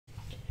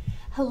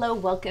Hello,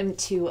 welcome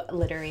to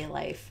Literary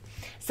Life.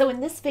 So in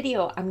this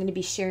video, I'm going to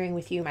be sharing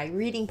with you my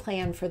reading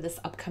plan for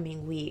this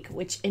upcoming week,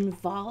 which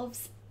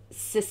involves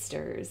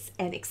sisters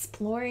and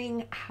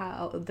exploring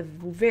how the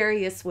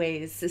various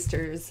ways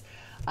sisters,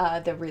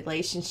 the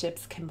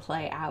relationships can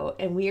play out.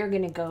 And we are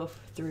going to go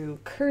through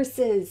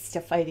curses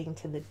to fighting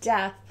to the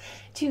death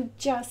to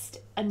just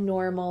a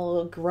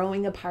normal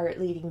growing apart,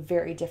 leading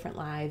very different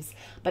lives,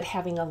 but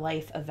having a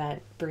life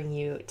event bring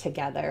you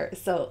together.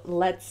 So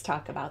let's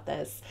talk about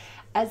this.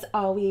 As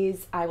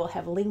always, I will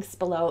have links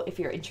below if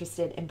you're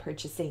interested in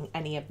purchasing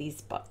any of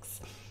these books.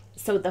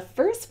 So the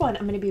first one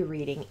I'm going to be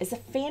reading is a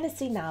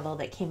fantasy novel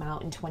that came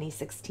out in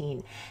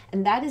 2016,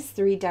 and that is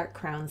Three Dark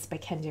Crowns by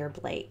Kendare.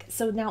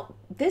 So now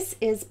this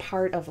is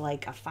part of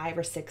like a 5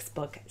 or 6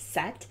 book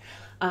set.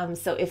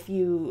 So if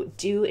you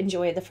do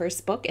enjoy the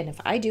first book, and if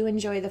I do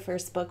enjoy the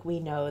first book, we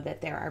know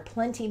that there are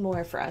plenty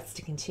more for us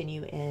to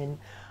continue in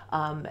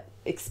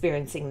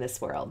experiencing this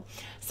world.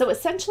 So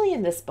essentially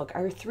in this book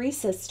are 3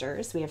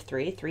 sisters. We have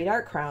three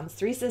dark crowns,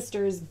 3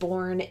 sisters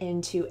born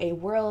into a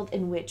world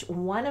in which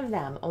one of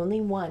them,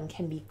 only one,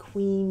 can be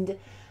queened,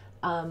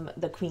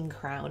 the queen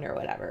crown or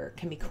whatever,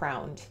 can be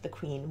crowned the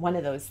queen, one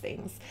of those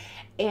things.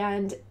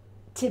 And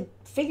to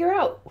figure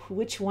out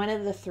which one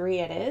of the 3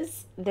 it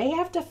is, they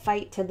have to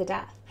fight to the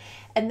death.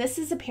 And this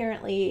is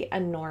apparently a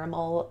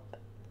normal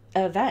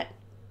event.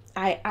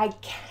 I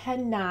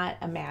cannot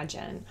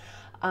imagine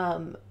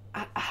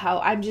how.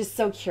 I'm just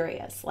so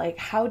curious, like,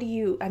 how do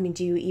you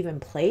even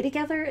play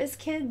together as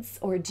kids,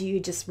 or do you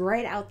just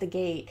right out the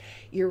gate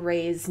you're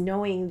raised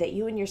knowing that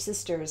you and your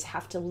sisters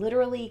have to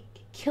literally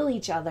kill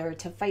each other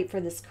to fight for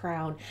this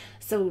crown,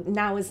 so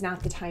now is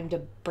not the time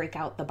to break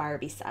out the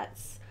Barbie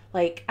sets?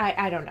 Like,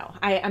 I don't know.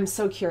 I'm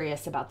so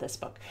curious about this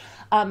book.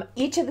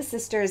 Each of the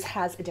sisters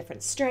has a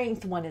different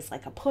strength. One is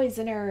like a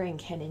poisoner and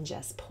can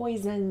ingest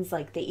poisons.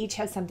 Like, they each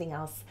have something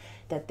else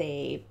that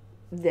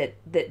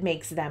that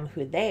makes them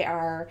who they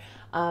are.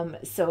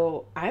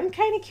 So I'm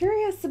kind of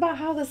curious about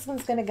how this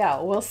one's going to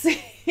go. We'll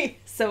see.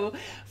 So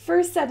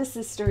first set of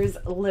sisters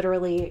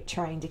literally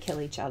trying to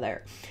kill each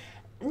other.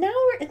 Then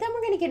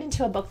we're going to get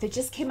into a book that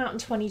just came out in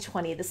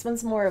 2020. This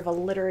one's more of a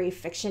literary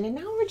fiction, and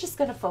now we're just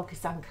going to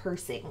focus on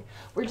cursing.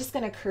 We're just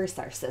going to curse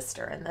our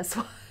sister in this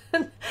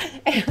one.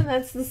 And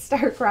that's the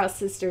Star-Crossed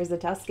Sisters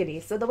of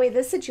Tuscany. So the way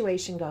this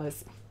situation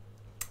goes,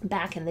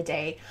 back in the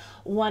day,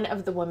 one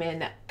of the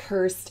women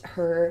cursed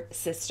her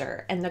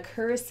sister, and the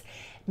curse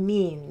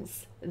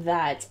means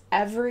that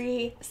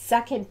every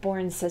second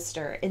born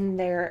sister in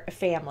their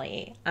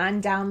family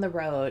on down the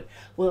road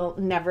will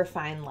never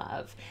find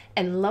love.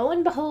 And lo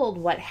and behold,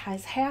 what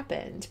has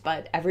happened?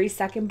 But every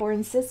second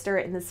born sister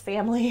in this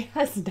family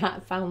has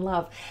not found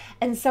love.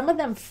 And some of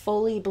them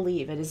fully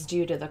believe it is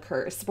due to the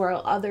curse,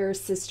 while other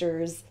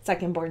sisters,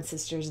 second born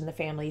sisters in the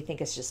family,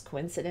 think it's just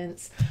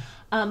coincidence.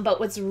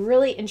 But what's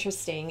really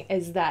interesting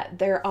is that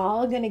they're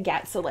all going to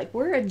get, so like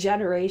we're a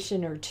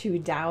generation or 2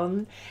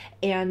 down,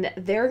 and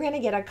they're going to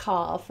get a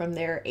call from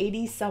their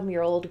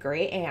 80-some-year-old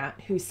great aunt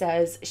who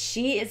says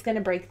she is going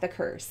to break the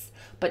curse.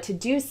 But to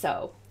do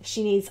so,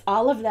 she needs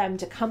all of them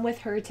to come with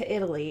her to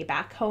Italy,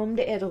 back home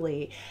to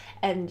Italy,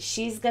 and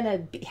she's going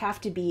to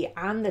have to be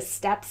on the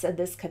steps of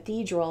this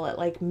cathedral at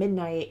like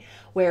midnight,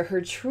 where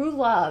her true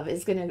love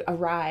is going to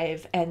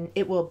arrive, and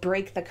it will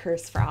break the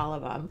curse for all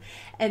of them.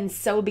 And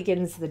so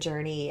begins the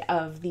journey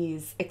of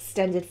these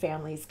extended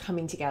families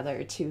coming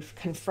together to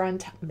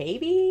confront,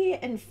 maybe,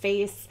 and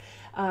face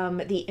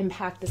the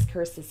impact this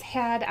curse has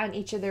had on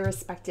each of their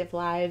respective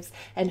lives,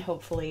 and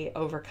hopefully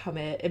overcome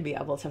it and be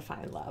able to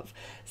find love.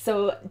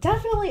 So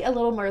definitely a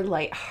little more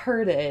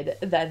lighthearted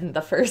than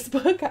the first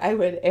book, I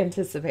would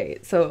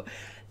anticipate. So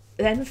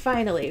then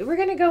finally, we're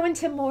going to go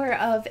into more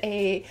of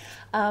a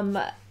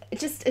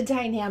just a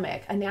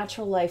dynamic, a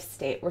natural life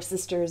state where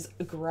sisters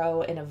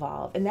grow and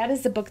evolve. And that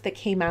is a book that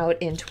came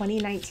out in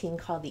 2019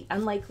 called The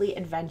Unlikely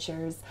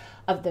Adventures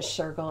of the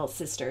Shergill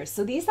Sisters.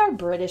 So these are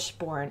British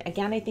born.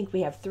 Again, I think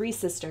we have 3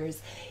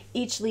 sisters,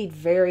 each lead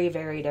very,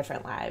 very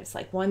different lives.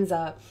 Like, one's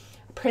a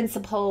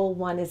principal,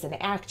 one is an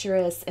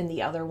actress, and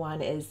the other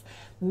one is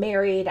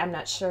married. I'm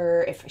not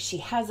sure if she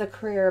has a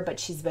career, but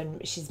she's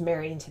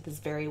married into this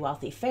very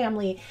wealthy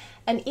family,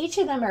 and each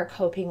of them are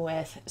coping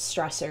with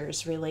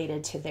stressors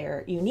related to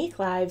their unique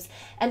lives,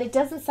 and it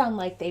doesn't sound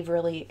like they've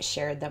really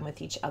shared them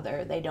with each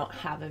other. They don't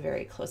have a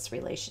very close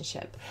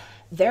relationship.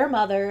 Their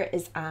mother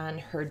is on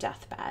her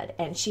deathbed,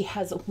 and she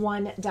has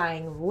one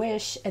dying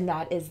wish, and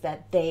that is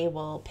that they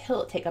will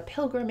take a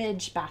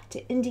pilgrimage back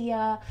to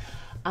India,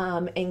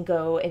 and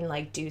go and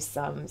like do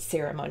some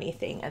ceremony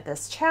thing at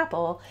this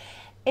chapel.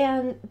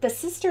 And the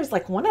sisters,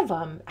 like one of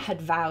them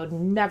had vowed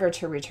never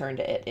to return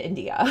to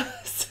India.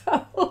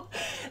 So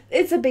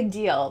it's a big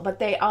deal, but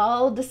they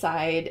all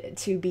decide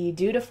to be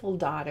dutiful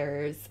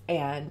daughters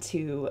and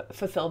to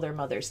fulfill their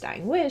mother's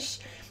dying wish.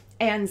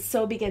 And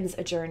so begins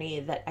a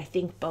journey that I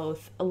think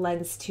both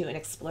lends to an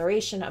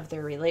exploration of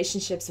their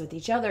relationships with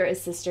each other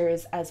as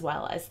sisters, as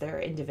well as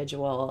their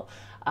individual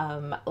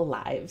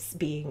lives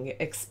being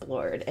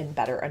explored and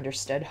better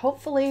understood,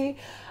 hopefully.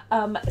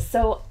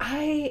 So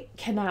I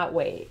cannot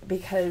wait,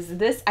 because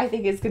this, I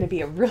think, is going to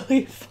be a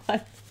really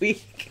fun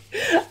week.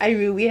 I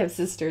mean, we have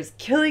sisters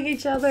killing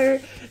each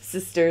other,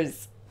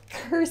 sisters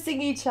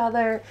cursing each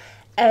other,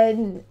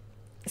 and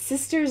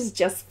sisters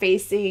just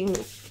facing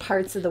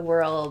parts of the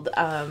world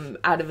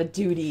out of a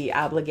duty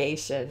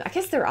obligation. I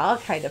guess they're all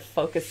kind of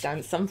focused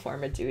on some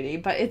form of duty,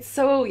 but it's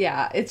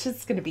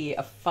just going to be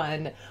a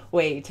fun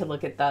way to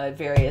look at the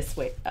various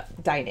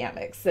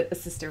dynamics that a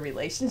sister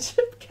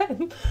relationship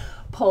can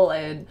pull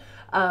in.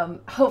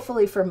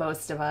 Hopefully for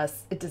most of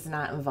us, it does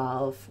not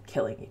involve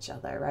killing each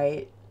other,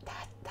 right?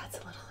 That's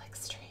a little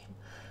extreme.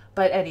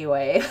 But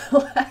anyway,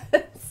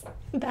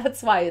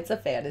 that's why it's a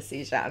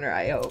fantasy genre,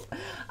 I hope.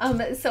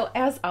 So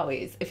as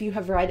always, if you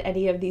have read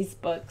any of these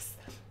books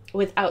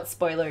without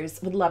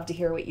spoilers, would love to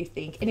hear what you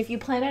think. And if you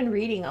plan on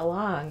reading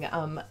along,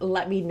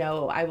 let me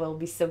know. I will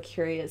be so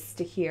curious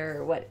to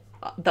hear what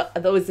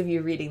those of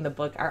you reading the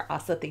book are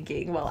also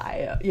thinking while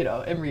I,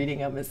 am reading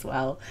them as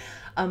well.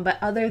 But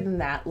other than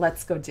that,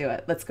 let's go do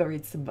it. Let's go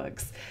read some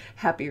books.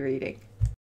 Happy reading.